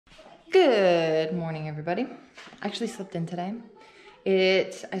Good morning, everybody. I actually slept in today.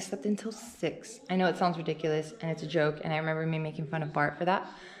 I slept until 6. I know it sounds ridiculous and it's a joke, and I remember me making fun of Bart for that.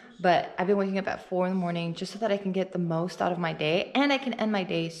 But I've been waking up at 4 in the morning just so that I can get the most out of my day, and I can end my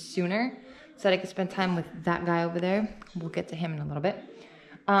day sooner so that I can spend time with that guy over there. We'll get to him in a little bit.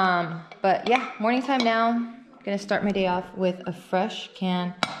 But yeah, morning time now. I'm gonna start my day off with a fresh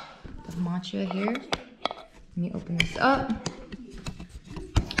can of matcha here. Let me open this up.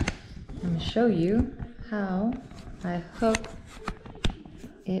 I'm gonna show you how I hook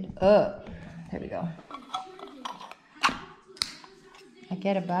it up. There we go. I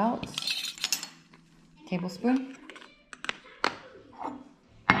get about a tablespoon.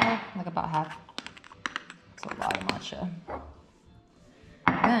 Oh, like about half. It's a lot of matcha.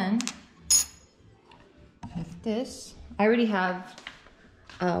 Then, with this, I already have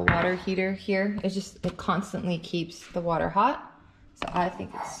a water heater here. It constantly keeps the water hot. So I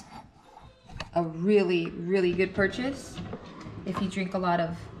think it's a really, really good purchase if you drink a lot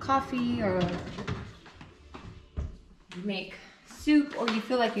of coffee or you make soup or you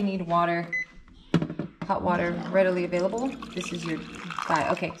feel like you need water, hot water readily available. This is your guy.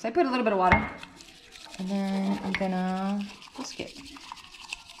 Okay, so I put a little bit of water and then I'm gonna whisk it.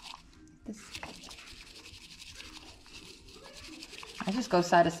 I just go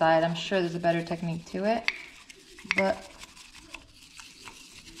side to side. I'm sure there's a better technique to it, but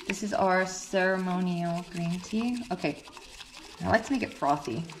this is our ceremonial green tea. Okay, I like to make it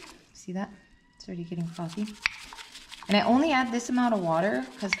frothy. See that? It's already getting frothy. And I only add this amount of water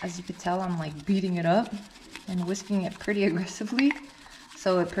because, as you could tell, I'm like beating it up and whisking it pretty aggressively,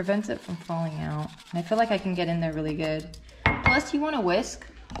 so it prevents it from falling out. And I feel like I can get in there really good. Plus, you want to whisk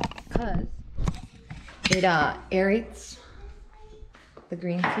because it aerates the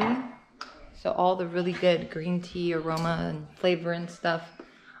green tea, so all the really good green tea aroma and flavor and stuff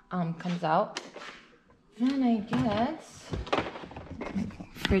comes out. And I guess my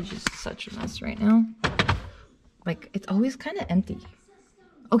fridge is such a mess right now. Like, it's always kind of empty.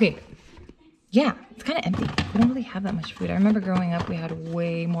 Okay, yeah, it's kind of empty. We don't really have that much food. I remember growing up, we had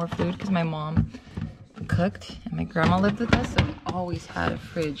way more food because my mom cooked and my grandma lived with us, so we always had a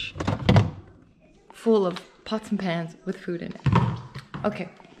fridge full of pots and pans with food in it. Okay,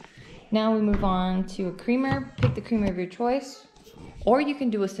 now we move on to a creamer. Pick the creamer of your choice, or you can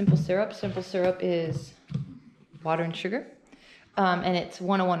do a simple syrup. Simple syrup is water and sugar, and it's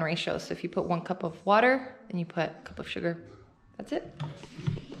 1:1 ratio. So if you put 1 cup of water and you put a cup of sugar, that's it.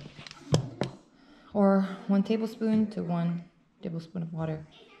 Or 1 tablespoon to 1 tablespoon of water.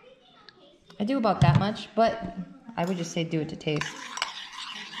 I do about that much, but I would just say do it to taste.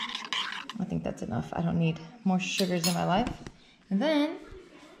 I think that's enough. I don't need more sugars in my life. And then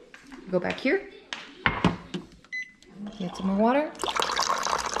go back here, get some more water.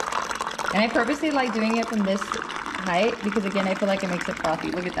 And I purposely like doing it from this height because, again, I feel like it makes it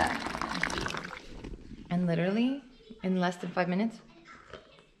frothy. Look at that. And literally in less than 5 minutes,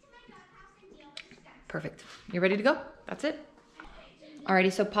 perfect. You ready to go? That's it.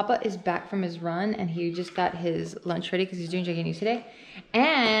 Alrighty, so Papa is back from his run and he just got his lunch ready because he's doing Giggity today.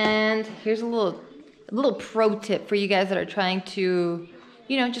 And here's a little pro tip for you guys that are trying to,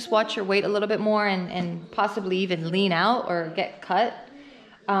 you know, just watch your weight a little bit more and possibly even lean out or get cut.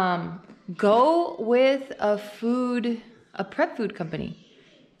 Go with a prep food company.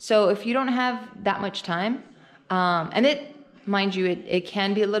 So if you don't have that much time, and mind you, it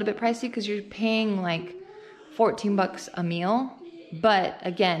can be a little bit pricey because you're paying like $14 a meal. But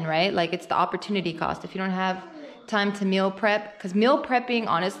again, right, like it's the opportunity cost. If you don't have time to meal prep, because meal prepping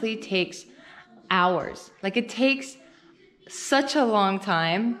honestly takes hours. Like, it takes such a long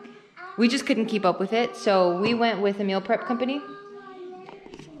time. We just couldn't keep up with it. So we went with a meal prep company.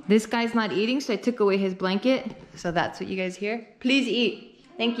 This guy's not eating, so I took away his blanket. So that's what you guys hear. Please eat.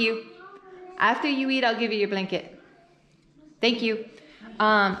 Thank you. After you eat, I'll give you your blanket. Thank you.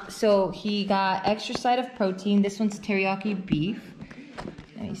 So he got extra side of protein. This one's teriyaki beef.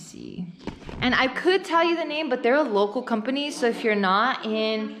 Let me see. And I could tell you the name, but they're a local company. So if you're not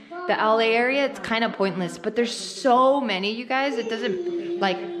in the LA area, it's kind of pointless. But there's so many, you guys. It doesn't,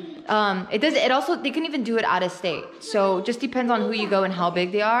 like, it also, they can even do it out of state. So just depends on who you go and how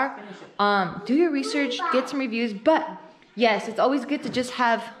big they are. Do your research, get some reviews. But yes, it's always good to just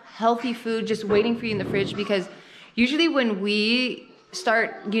have healthy food just waiting for you in the fridge, because usually when we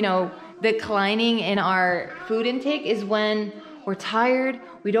start, you know, declining in our food intake is when we're tired.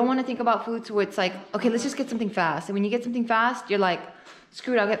 We don't want to think about food, so it's like, okay, let's just get something fast. And when you get something fast, you're like,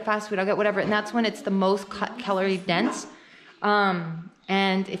 screw it, I'll get fast food, I'll get whatever. And that's when it's the most calorie dense.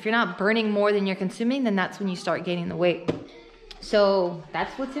 And if you're not burning more than you're consuming, then that's when you start gaining the weight. So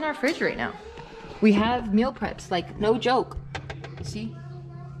that's what's in our fridge right now. We have meal preps, like no joke. See?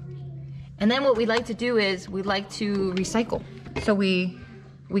 And then what we like to do is we like to recycle. So we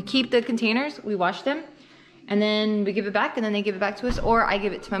keep the containers, we wash them, and then we give it back, and then they give it back to us, or I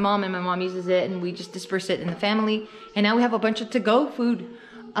give it to my mom and my mom uses it, and we just disperse it in the family. And now we have a bunch of to-go food.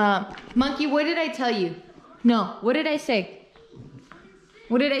 Monkey, what did I tell you? No, what did I say?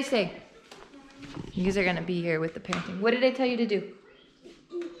 What did I say? You guys are gonna be here with the parenting. What did I tell you to do?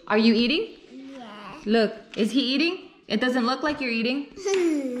 Are you eating? Yeah. Look, is he eating? It doesn't look like you're eating.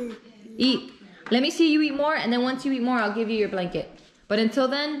 Eat. Let me see you eat more, and then once you eat more, I'll give you your blanket. But until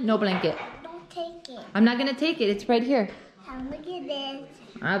then, no blanket. Don't take it. I'm not gonna take it. It's right here. Look at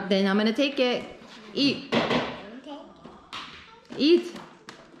this. Then I'm gonna take it. Eat. Don't take it. Eat.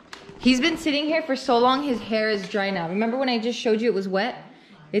 He's been sitting here for so long, his hair is dry now. Remember when I just showed you it was wet?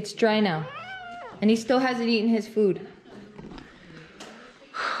 It's dry now. And he still hasn't eaten his food.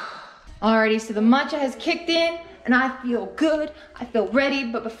 Alrighty, so the matcha has kicked in and I feel good. I feel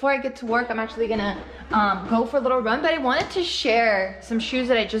ready, but before I get to work, I'm actually gonna go for a little run. But I wanted to share some shoes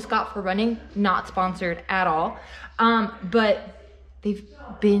that I just got for running, not sponsored at all. But they've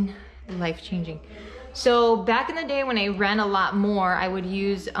been life-changing. So back in the day when I ran a lot more, I would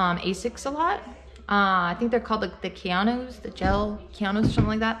use Asics a lot. I think they're called like the Keanu's, the gel Keanu's, something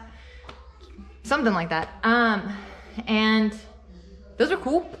like that. Something like that. And those are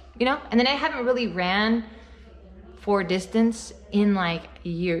cool, you know? And then I haven't really ran for distance in like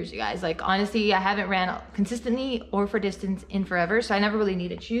years, you guys. Like honestly, I haven't ran consistently or for distance in forever, so I never really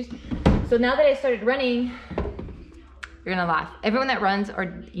needed shoes. So now that I started running, you're gonna laugh. Everyone that runs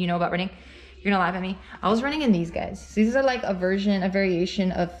or you know about running, you're gonna laugh at me. I was running in these guys. So these are like a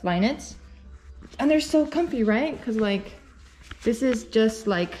variation of Flyknits. And they're so comfy, right? Because like, this is just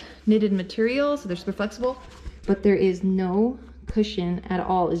like knitted material, so they're super flexible, but there is no cushion at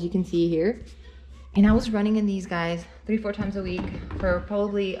all, as you can see here. And I was running in these guys 3-4 times a week for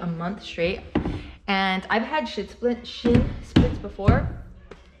probably a month straight. And I've had shin splits before.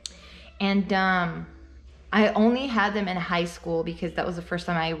 And I only had them in high school because that was the first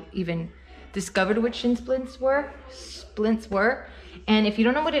time I even discovered what shin splints were. And if you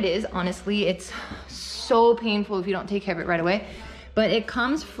don't know what it is, honestly, it's so painful if you don't take care of it right away. But it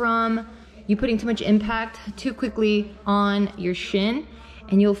comes from you putting too much impact too quickly on your shin,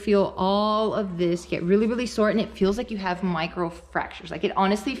 and you'll feel all of this get really, really sore, and it feels like you have micro fractures. Like it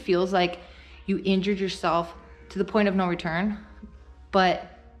honestly feels like you injured yourself to the point of no return,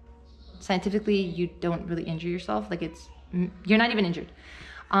 but scientifically you don't really injure yourself. Like you're not even injured.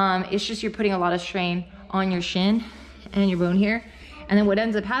 It's just you're putting a lot of strain on your shin and your bone here. And then what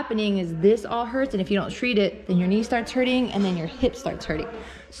ends up happening is this all hurts, and if you don't treat it, then your knee starts hurting and then your hip starts hurting.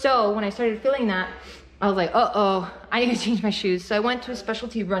 So when I started feeling that, I was like, uh-oh, I need to change my shoes. So I went to a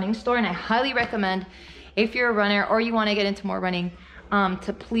specialty running store, and I highly recommend, if you're a runner or you want to get into more running,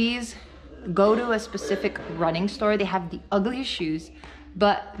 to please go to a specific running store. They have the ugliest shoes,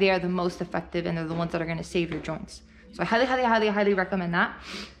 but they are the most effective, and they're the ones that are going to save your joints. So I highly, highly, highly, highly recommend that.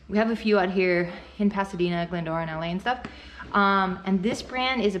 We have a few out here in Pasadena, Glendora, and LA and stuff. And this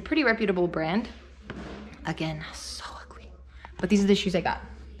brand is a pretty reputable brand. Again, so ugly. But these are the shoes I got.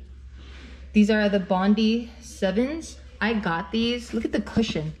 These are the Bondi 7s. I got these. Look at the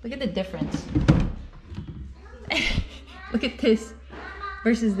cushion. Look at the difference. Look at this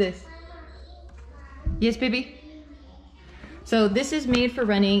versus this. Yes, baby? So this is made for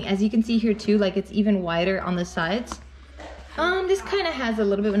running. As you can see here too, like it's even wider on the sides. This kind of has a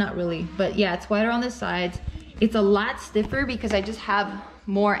little bit, but not really. But yeah, it's wider on the sides. It's a lot stiffer because I just have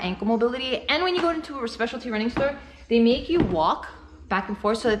more ankle mobility. And when you go into a specialty running store, they make you walk back and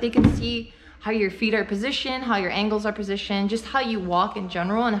forth so that they can see how your feet are positioned, how your ankles are positioned, just how you walk in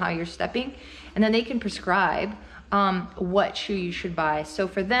general and how you're stepping. And then they can prescribe what shoe you should buy. So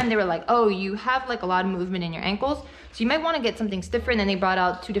for them, they were like, oh, you have like a lot of movement in your ankles, so you might want to get something stiffer. And then they brought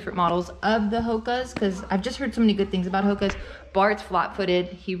out 2 different models of the Hokas, because I've just heard so many good things about Hokas. Bart's flat-footed.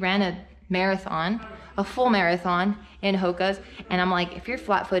 He ran a marathon, a full marathon in Hokas, and I'm like, if you're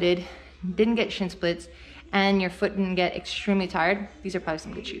flat-footed, didn't get shin splits, and your foot didn't get extremely tired, these are probably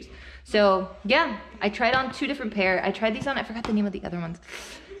some good shoes. So yeah, I tried on 2 different pair. I tried these on, I forgot the name of the other ones,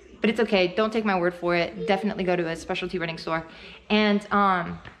 but it's okay. Don't take my word for it. Definitely go to a specialty running store. And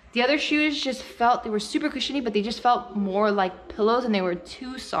the other shoes just felt, they were super cushiony, but they just felt more like pillows, and they were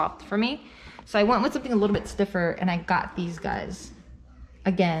too soft for me. So I went with something a little bit stiffer, and I got these guys.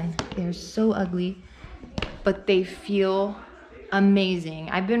 Again, they're so ugly, but they feel amazing.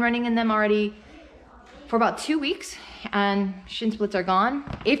 I've been running in them already for about 2 weeks, and shin splits are gone.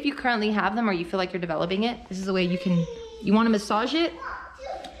 If you currently have them or you feel like you're developing it, this is a way you can You want to massage it,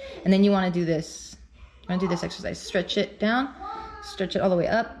 and then you want to do this. You want to do this exercise. Stretch it down, stretch it all the way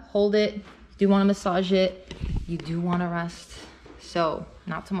up, hold it. You do want to massage it. You do want to rest. So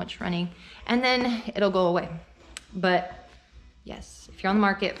not so much running, and then it'll go away. But yes, if you're on the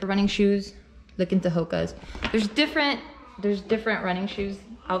market for running shoes, look into Hoka's. There's different running shoes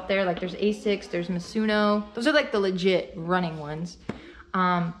out there. Like there's Asics, there's Mizuno. Those are like the legit running ones.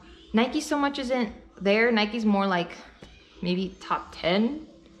 Nike so much isn't there. Nike's more like maybe top 10.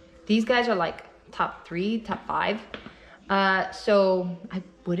 These guys are like top 3, top 5. So I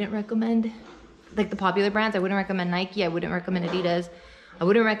wouldn't recommend like the popular brands. I wouldn't recommend Nike. I wouldn't recommend Adidas. I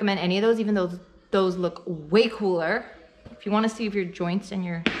wouldn't recommend any of those, even though those look way cooler. If you want to see if your joints and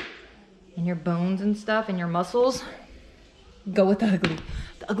your bones and stuff and your muscles, go with the ugly.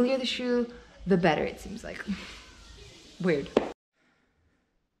 The uglier the shoe, the better, it seems like. Weird.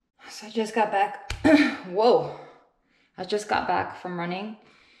 So I just got back. Whoa. I just got back from running.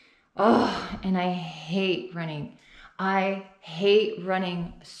 Oh, and I hate running. I hate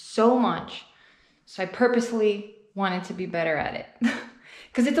running so much. So I purposely wanted to be better at it.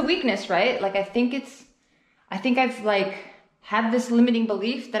 Because it's a weakness, right? Like I think I've like had this limiting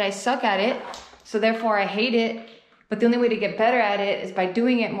belief that I suck at it. So therefore I hate it. But the only way to get better at it is by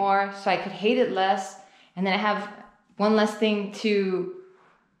doing it more so I could hate it less. And then I have one less thing to,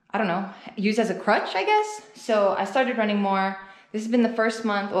 I don't know, use as a crutch, I guess. So I started running more. This has been the first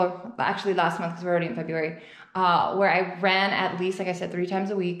month, or actually last month because we're already in February, where I ran at least, like I said, 3 times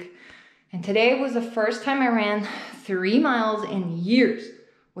a week. And today was the first time I ran 3 miles in years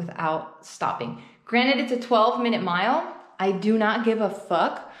without stopping. Granted, it's a 12-minute mile. I do not give a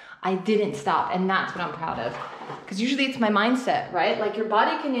fuck. I didn't stop, and that's what I'm proud of. Because usually it's my mindset, right? Like your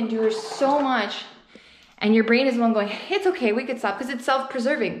body can endure so much, and your brain is the one going, it's okay, we could stop, because it's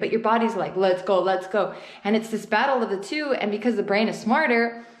self-preserving, but your body's like, let's go, let's go. And it's this battle of the two, and because the brain is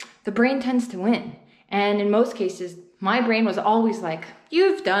smarter, the brain tends to win. And in most cases, my brain was always like,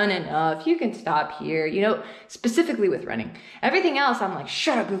 you've done enough, you can stop here, you know, specifically with running. Everything else, I'm like,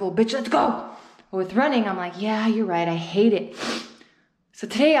 shut up, you little bitch, let's go. But with running, I'm like, yeah, you're right, I hate it. So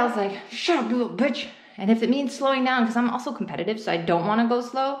today I was like, shut up, you little bitch. And if it means slowing down, because I'm also competitive, so I don't want to go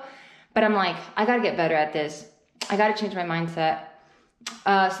slow, but I'm like, I got to get better at this. I got to change my mindset.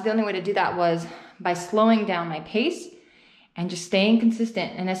 So the only way to do that was by slowing down my pace and just staying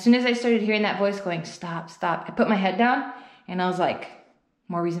consistent. And as soon as I started hearing that voice going, stop, stop, I put my head down and I was like,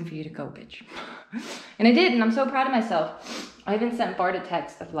 more reason for you to go, bitch. And I did, and I'm so proud of myself. I even sent Bart a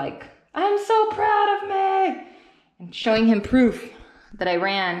text of like, I'm so proud of me. And showing him proof that I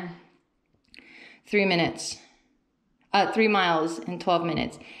ran 3 miles in 12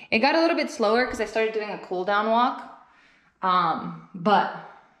 minutes. It got a little bit slower because I started doing a cool down walk. But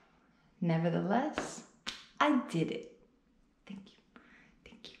nevertheless, I did it. Thank you.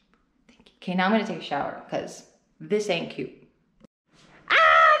 Thank you. Thank you. Okay, now I'm going to take a shower because this ain't cute.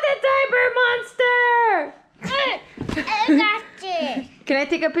 Ah, the diaper monster! I got it. Can I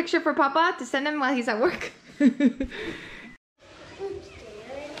take a picture for Papa to send him while he's at work?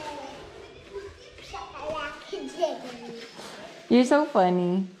 You're so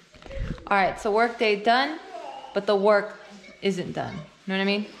funny. All right, so work day done, but the work isn't done. You know what I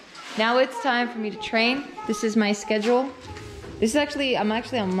mean? Now it's time for me to train. This is my schedule. This is I'm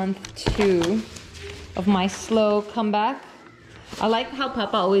actually on month 2 of my slow comeback. I like how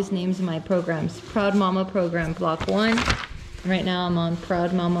Papa always names my programs. Proud Mama Program Block 1. Right now I'm on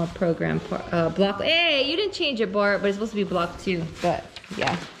Proud Mama Program Block. Hey, you didn't change it, Bart, but it's supposed to be Block 2. But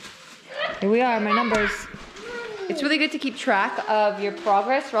yeah, here we are, my numbers. It's really good to keep track of your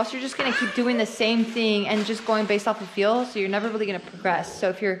progress, or else you're just gonna keep doing the same thing and just going based off of feel, so you're never really gonna progress. So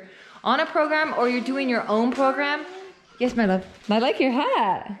if you're on a program or you're doing your own program, yes, my love, I like your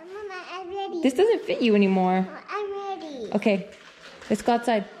hat. Mama, I'm ready. This doesn't fit you anymore. I'm ready. Okay, let's go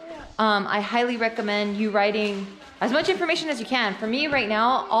outside. I highly recommend you writing as much information as you can. For me right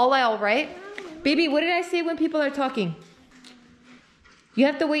now, all I'll write, baby, what did I say when people are talking? You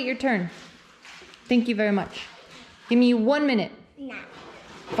have to wait your turn. Thank you very much. Give me 1 minute. No.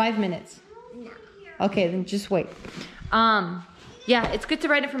 5 minutes. No. Okay, then just wait. Yeah, it's good to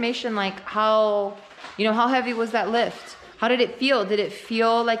write information like how heavy was that lift? How did it feel? Did it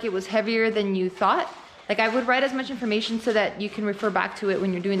feel like it was heavier than you thought? Like I would write as much information so that you can refer back to it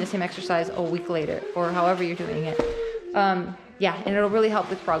when you're doing the same exercise a week later or however you're doing it. Yeah, and it'll really help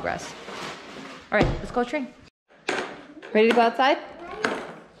with progress. All right, let's go train. Ready to go outside?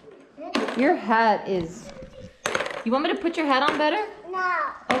 Your hat is... You want me to put your hat on better?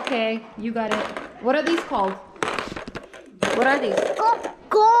 No. Okay, you got it. What are these called? What are these?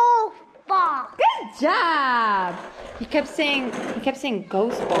 Go ball. Good job. He kept saying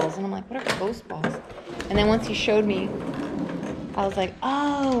ghost balls, and I'm like, what are ghost balls? And then once he showed me, I was like,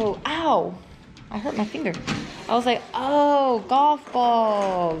 oh, ow. I hurt my finger. I was like, oh, golf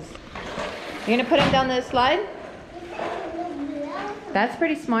balls. You're gonna put him down the slide? That's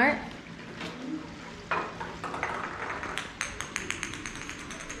pretty smart.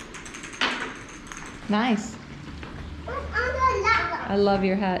 Nice. I love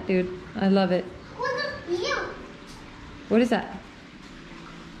your hat, dude. I love it. What is that?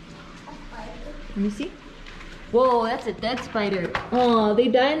 Let me see. Whoa, that's a dead spider. Oh, they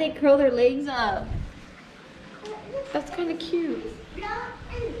die and they curl their legs up. That's kind of cute.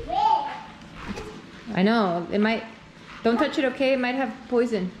 I know. It might... Don't touch it, okay? It might have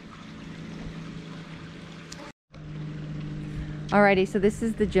poison. Alrighty, so this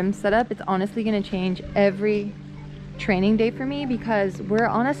is the gym setup. It's honestly gonna change every training day for me because we're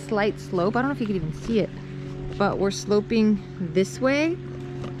on a slight slope. I don't know if you can even see it, but we're sloping this way.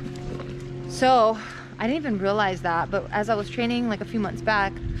 So I didn't even realize that, but as I was training like a few months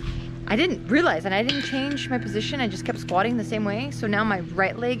back, I didn't realize, and I didn't change my position. I just kept squatting the same way. So now my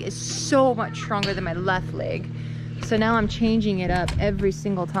right leg is so much stronger than my left leg. So now I'm changing it up every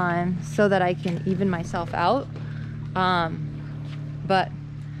single time so that I can even myself out. But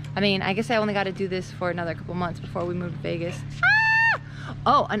I mean, I guess I only got to do this for another couple months before we move to Vegas. Ah!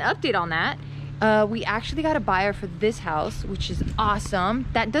 Oh, an update on that. We actually got a buyer for this house, which is awesome.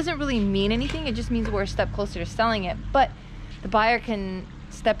 That doesn't really mean anything. It just means we're a step closer to selling it. But the buyer can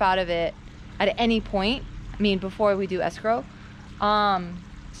step out of it at any point. I mean, before we do escrow.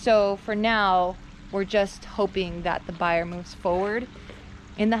 So for now, we're just hoping that the buyer moves forward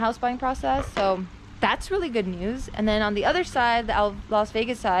in the house buying process. So that's really good news. And then on the other side, the Las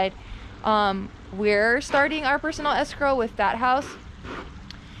Vegas side, we're starting our personal escrow with that house.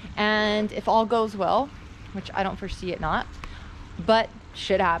 And if all goes well, which I don't foresee it not, but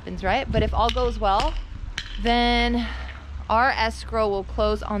shit happens, right? But if all goes well, then our escrow will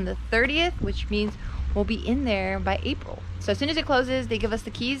close on the 30th, which means we'll be in there by April. So as soon as it closes, they give us the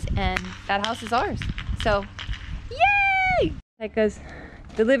keys and that house is ours. So, yay! Taika's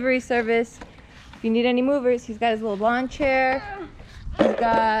delivery service. If you need any movers, he's got his little lawn chair. He's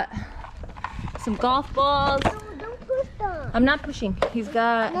got some golf balls. No, don't push them. I'm not pushing. He's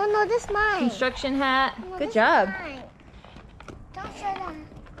got No, this is mine. construction hat. No, Good this job. is mine. Don't shut up.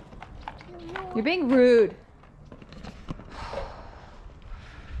 You're being rude.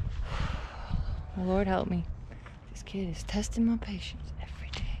 Lord help me. This kid is testing my patience every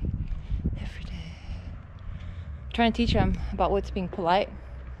day. Every day. I'm trying to teach him about what's being polite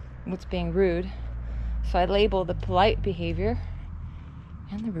and what's being rude. So I label the polite behavior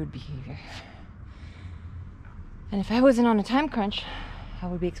and the rude behavior. And if I wasn't on a time crunch, I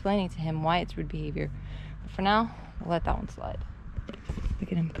would be explaining to him why it's rude behavior. But for now, I'll let that one slide.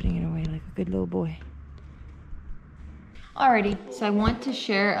 Look at him putting it away like a good little boy. Alrighty, so I want to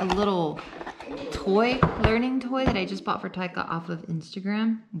share a little learning toy that I just bought for Taika off of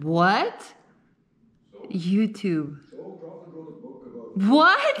Instagram. What? YouTube.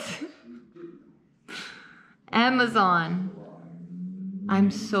 What? Amazon.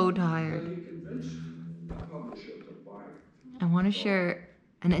 I'm so tired. I want to share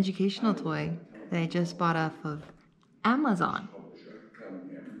an educational toy that I just bought off of Amazon.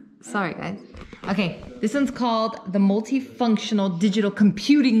 Sorry, guys. Okay, this one's called the Multifunctional Digital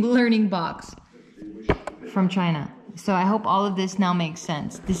Computing Learning Box from China. So I hope all of this now makes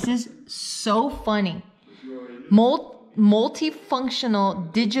sense. This is so funny.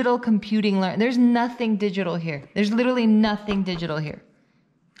 Multifunctional digital computing learn. There's nothing digital here. There's literally nothing digital here.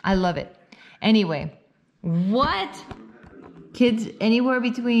 I love it. Anyway, what? Kids anywhere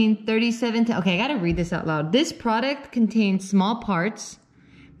between 37 to... Okay, I gotta read this out loud. This product contains small parts,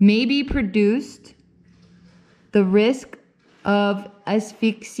 may be produced, the risk of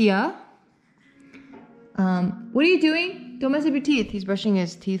asphyxia. What are you doing? Don't mess up your teeth. He's brushing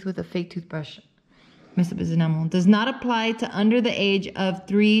his teeth with a fake toothbrush. Mess up his enamel. Does not apply to under the age of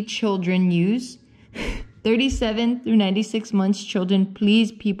 3 children use. 37 through 96 months children,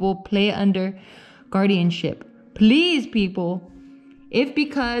 please people, play under guardianship. Please people. If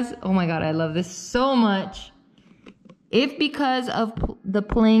because, oh my God, I love this so much. If because of the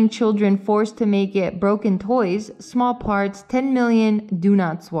playing children forced to make it broken toys, small parts, 10 million, do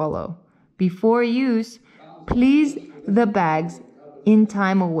not swallow. Before use, please the bags in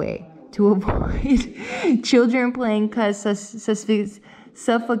time away to avoid children playing cause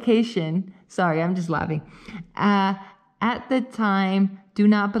suffocation. Sorry, I'm just laughing. At the time, do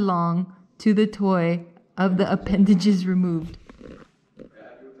not belong to the toy of the appendages removed.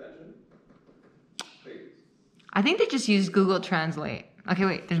 I think they just used Google Translate. Okay,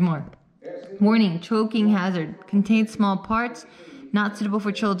 wait, there's more. Warning, choking hazard. Contains small parts. Not suitable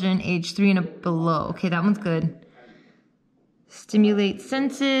for children age 3 and below. Okay, that one's good. Stimulate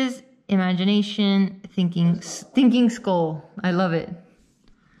senses, imagination, thinking skull. I love it.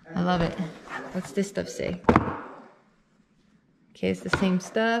 I love it. What's this stuff say? Okay, it's the same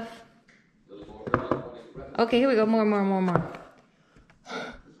stuff. Okay, here we go. More.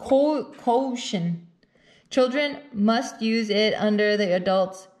 Caution. Children must use it under the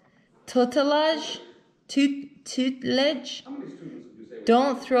adult's tutelage.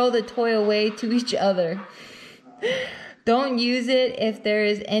 Don't throw the toy away to each other. Don't use it if there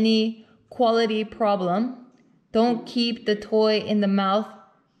is any quality problem. Don't keep the toy in the mouth.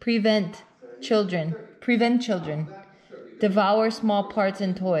 Prevent children. Devour small parts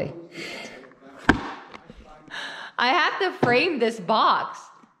in toy. I have to frame this box.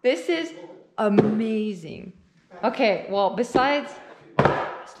 This is amazing. Okay, well, besides...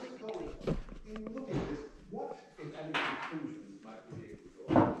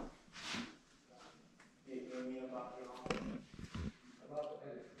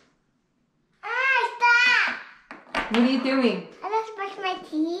 What are you doing? I just brush my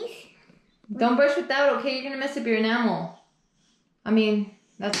teeth. Don't brush with that, okay? You're gonna mess up your enamel. I mean,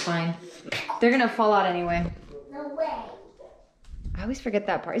 that's fine. They're gonna fall out anyway. No way. I always forget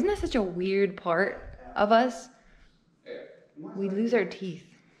that part. Isn't that such a weird part of us? We lose our teeth.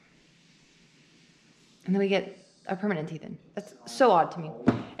 And then we get our permanent teeth in. That's so odd to me.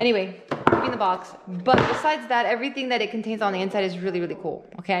 Anyway, keeping the box. But besides that, everything that it contains on the inside is really, really cool.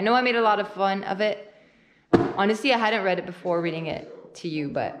 Okay, I know I made a lot of fun of it. Honestly, I hadn't read it before reading it to you,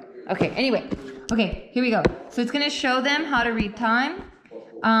 but okay, anyway. Okay, here we go. So it's gonna show them how to read time.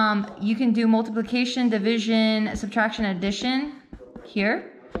 You can do multiplication, division, subtraction, addition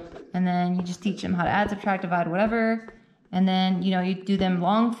here. And then you just teach them how to add, subtract, divide, whatever. And then, you know, you do them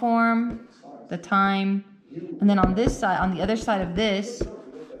long form, the time. And then on this side, on the other side of this,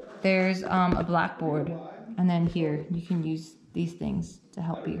 there's a blackboard. And then here, you can use these things to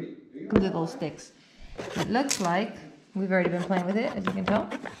help you. Comes with little sticks. It looks like we've already been playing with it, as you can tell.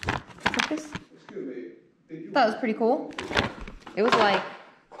 Look at this. That was pretty cool. It was like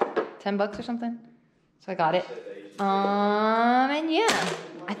 10 bucks or something. So I got it. And yeah,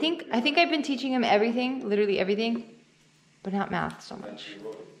 I think I've been teaching him everything, literally everything, but not math so much.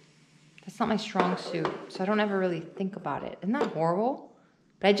 That's not my strong suit, so I don't ever really think about it. Isn't that horrible?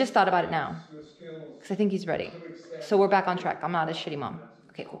 But I just thought about it now, because I think he's ready. So we're back on track. I'm not a shitty mom.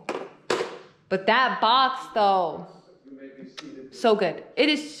 Okay, cool. But that box, though, so good. It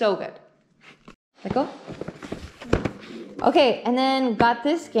is so good. Let go. Okay, and then got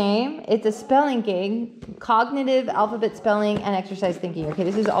this game. It's a spelling game. Cognitive alphabet spelling and exercise thinking. Okay,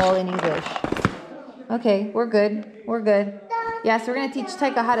 this is all in English. Okay, we're good. We're good. Yeah, so we're going to teach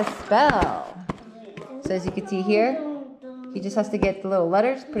Taika how to spell. So as you can see here, he just has to get the little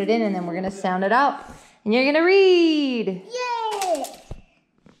letters, put it in, and then we're going to sound it out. And you're going to read. Yay!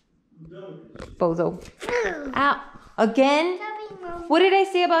 Bozo. Ow. Again? What did I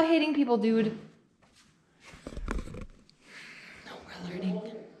say about hitting people, dude? No, we're learning.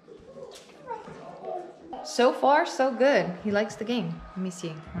 So far, so good. He likes the game. Let me see.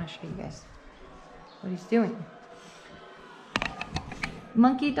 I want to show you guys what he's doing.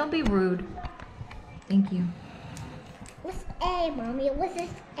 Monkey, don't be rude. Thank you. What's A, Mommy? What's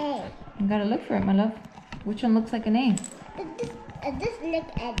this A? You gotta look for it, my love. Which one looks like an A? This look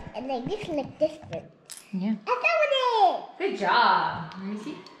and like this look different. Yeah. I found it! Good job. Let me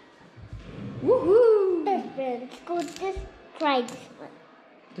see. Woohoo! Different. Let's go just try this one.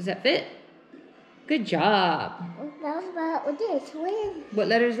 Does that fit? Good job. That was about this. What is What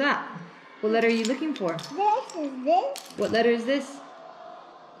letter is that? What letter are you looking for? this? Is this? What letter is this?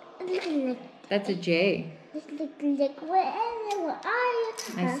 This look like That's a J. this look like what are you?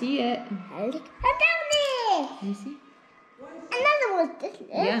 I see it. I found it! Let me see. Another one. This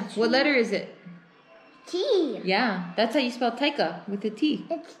Yeah. What letter is it? T. Yeah. That's how you spell Taika, with a T.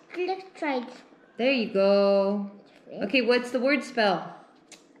 Let's try this. There you go. Okay, what's the word spell?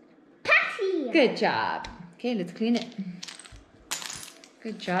 Taxi. Good job. Okay, let's clean it.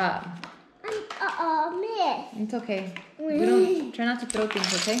 Good job. Miss. It's okay. We don't try not to throw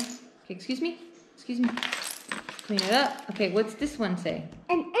things, okay? Okay, excuse me? Excuse me. Clean it up. Okay, what's this one say?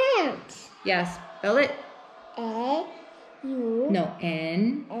 An ant. Yeah, spell it. A U No,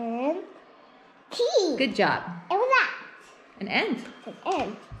 N. N T. Good job. And what's that? An ant. An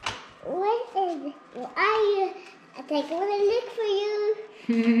ant. What is it? What are you? I think I want to look for you.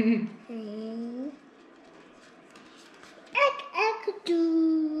 I could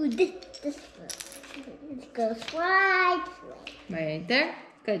do this. Let's go right this way. Right there.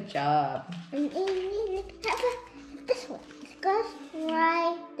 Good job. And this way. It goes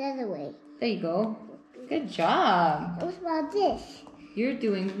right the other way. There you go. Good job. What about this? You're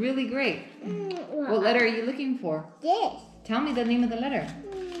doing really great. What What letter are you looking for? This. Tell me the name of the letter.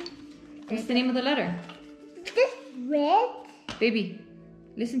 What's the name of the letter? This red. Baby,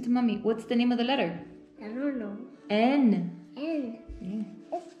 listen to mommy. What's the name of the letter? I don't know. N. N. Yeah,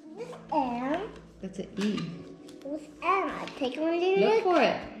 It's this M. that's an E. What's M? I take one little Look for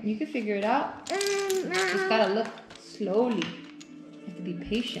it. You can figure it out. Just gotta look slowly. You have to be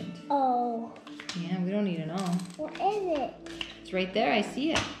patient. Oh. Yeah, we don't need to know. What is it? It's right there. I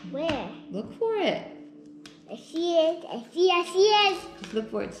see it. Where? Look for it. I see it. I see it. Just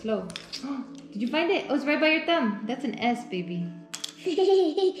look for it slow. Did you find it? Oh, it's right by your thumb. That's an S, baby.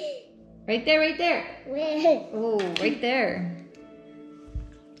 Right there, right there. Where? Oh, right there.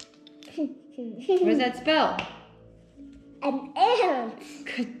 What does that spell? An ant.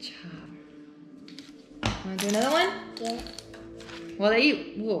 Good job. Want to do another one? Yeah. Well, there you.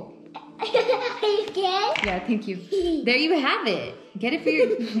 Whoa. Are you scared? Yeah, thank you. There you have it. Get it for your.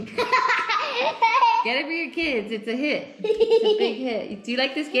 Get it for your kids. It's a hit. It's a big hit. Do you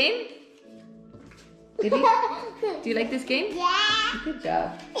like this game? Baby? Do you like this game? Yeah. Good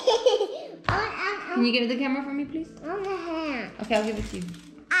job. Can you give the camera for me, please? On the hand. Okay, I'll give it to you.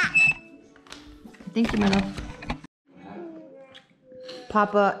 Thank you, my love.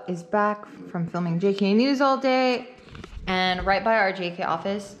 Papa is back from filming JK News all day. And right by our JK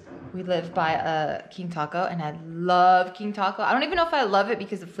office, we live by a King Taco. And I love King Taco. I don't even know if I love it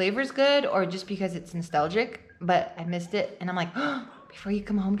because the flavor's good or just because it's nostalgic. But I missed it. And I'm like, oh, before you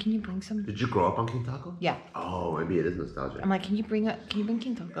come home, can you bring some? Did you grow up on King Taco? Yeah. Oh, maybe it is nostalgic. I'm like, can you bring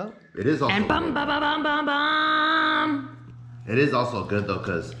King Taco? It is also And bum, good. bum, bum, bum, bum. It is also good though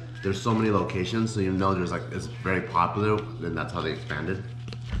because there's so many locations, so you know there's like it's very popular, and that's how they expanded.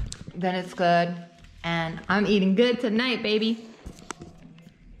 Then it's good. And I'm eating good tonight, baby.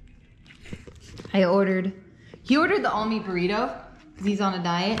 He ordered the all-meat burrito because he's on a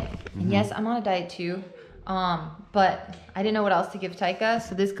diet. And yes, I'm on a diet too. But I didn't know what else to give Taika,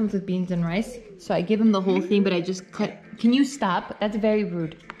 so this comes with beans and rice. So I give him the whole thing, but I just cut. Can you stop? That's very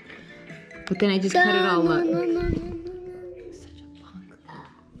rude. But then I just cut it all up. Such a punk.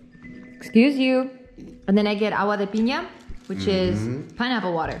 Excuse you. And then I get agua de piña, which is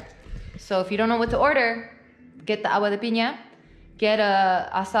pineapple water. So if you don't know what to order, get the agua de piña. Get a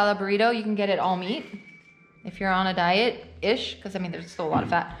asada burrito. You can get it all meat if you're on a diet-ish, because I mean there's still a lot of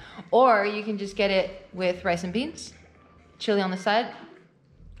fat. Or you can just get it with rice and beans, chili on the side,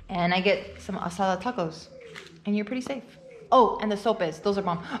 and I get some asada tacos, and you're pretty safe. Oh, and the sopes, those are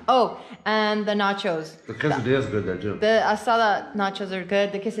bomb. Oh, and the nachos. The quesadilla is good there too. The asada nachos are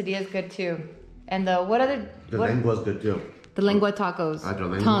good. The quesadilla is good too. And the what other? The what? lengua is good too. The lengua tacos. I don't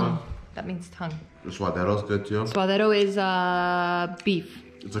know. Tongue. That means tongue. The suadero is good too. Suadero is beef.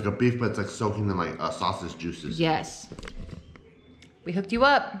 It's like a beef, but it's like soaking in like sausage juices. Yes. We hooked you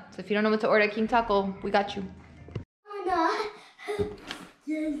up. So if you don't know what to order at King Taco, we got you.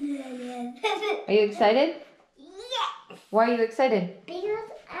 Are you excited? Yeah. Why are you excited?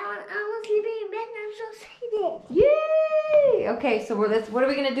 Because I want to sleep in bed and I'm so excited. Yay! Okay, so what are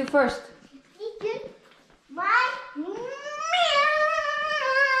we gonna do first?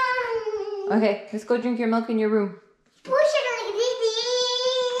 Okay, let's go drink your milk in your room.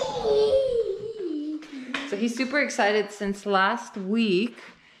 So he's super excited since last week.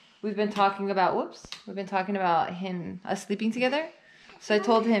 We've been talking about, us sleeping together. So I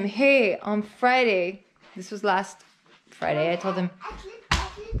told him, hey, on Friday, this was last Friday, I told him.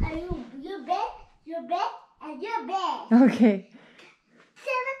 Your bed, and your bed. Okay.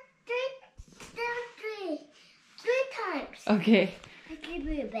 3 times. Okay. I sleep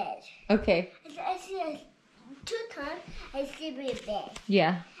in your bed. Okay. I sleep 2 times. I sleep in your bed.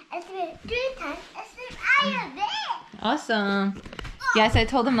 Yeah. I sleep 3 times. I sleep on your bed. Awesome. Yes, I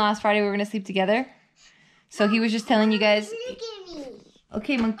told him last Friday we were going to sleep together. So he was just telling you guys. Look at me.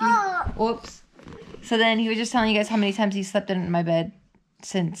 Okay, monkey. Oh. Whoops. So then he was just telling you guys how many times he slept in my bed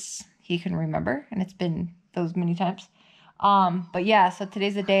since he can remember. And it's been those many times. But yeah, so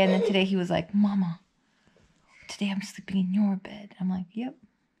today's the day. And then today he was like, Mama, today I'm sleeping in your bed. I'm like, yep,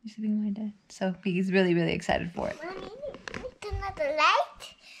 you're sleeping in my bed. So he's really, really excited for it. Mommy, turn out the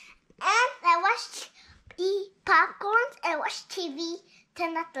light. And I watched the popcorns and watch TV.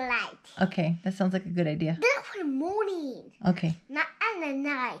 Turn out the light. Okay, that sounds like a good idea. Then for the morning. Okay. Not in the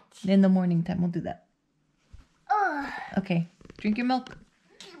night. In the morning time, we'll do that. Oh. Okay, drink your milk.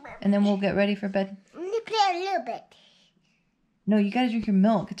 And then we'll get ready for bed. Let me play a little bit. No, you gotta drink your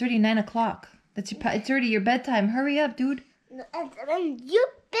milk. It's already 9 o'clock. It's already your bedtime. Hurry up, dude. And your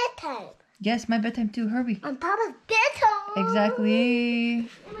bedtime. Yes, my bedtime too. Hurry. And Papa's bedtime. Exactly.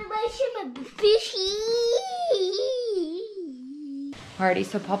 Alrighty,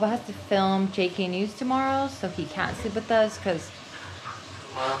 so Papa has to film JK News tomorrow, so he can't sleep with us because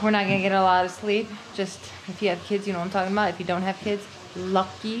we're not gonna get a lot of sleep. Just if you have kids, you know what I'm talking about. If you don't have kids,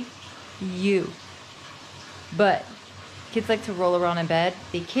 lucky you. But kids like to roll around in bed.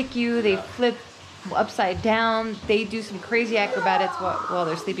 They kick you, they flip upside down, they do some crazy acrobatics while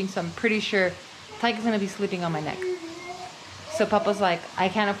they're sleeping, so I'm pretty sure Tyke's gonna be sleeping on my neck. So Papa's like, I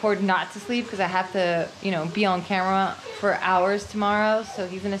can't afford not to sleep because I have to, you know, be on camera for hours tomorrow, so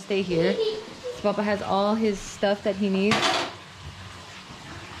he's gonna stay here. So Papa has all his stuff that he needs.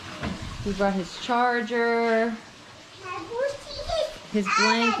 He brought his charger, his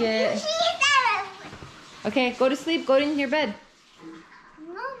blanket. Okay, go to sleep, go in your bed.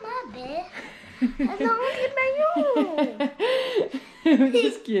 Not my bed. I don't want to my room. I'm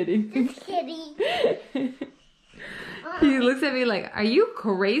just kidding. Just kidding. He looks at me like, are you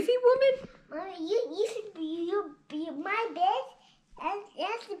crazy, woman? Mommy, you should be my bed, and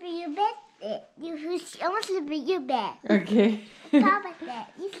that should be your bed. I want to be your bed. Okay. Papa's bed.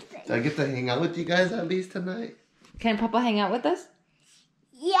 So I get to hang out with you guys at least tonight? Can Papa hang out with us?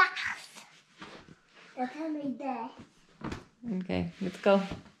 Yes. That's how my bed. Okay, let's go.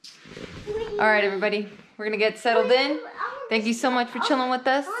 All right, everybody. We're going to get settled in. Thank you so much for chilling with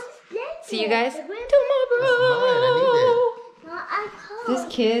us. See you guys tomorrow. This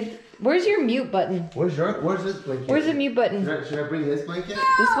kid. Where's your mute button? Where's this blanket? Where's the mute button? Should I bring his blanket?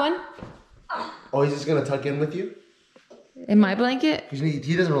 This one? Oh, he's just gonna tuck in with you? In my blanket?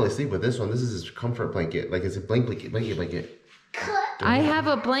 He doesn't really sleep with this one. This is his comfort blanket. Like it's a blanket. I have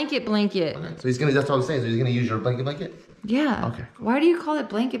a blanket. Okay. So that's what I'm saying. So he's gonna use your blanket? Yeah. Okay. Why do you call it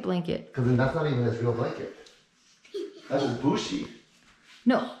blanket? Because then that's not even his real blanket. That's his bushi.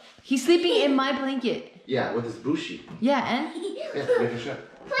 No, he's sleeping in my blanket. Yeah, with his bushi. Yeah, and? Yeah, making sure.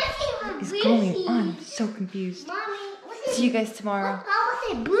 What is going on? I'm so confused. Mommy, See you guys tomorrow. Papa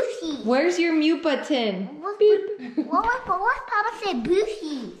said bushy. Where's your mute button? What Beep. Papa said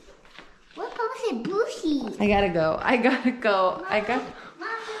bushy? What Papa said bushy? I gotta go. Mommy, what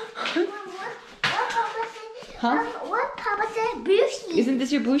Papa said? Huh? What Papa said bushy? Isn't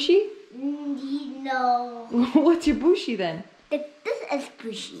this your bushi? No. What's your bushi then? This is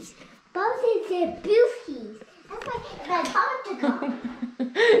bushies. Papa said bushies. That's why my Papa to go.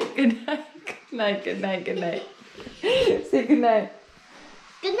 Good night. Good night. Say good night.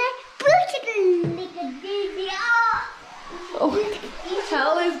 Good night, bushy. Oh, what the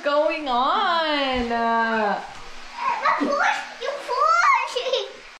hell is going on?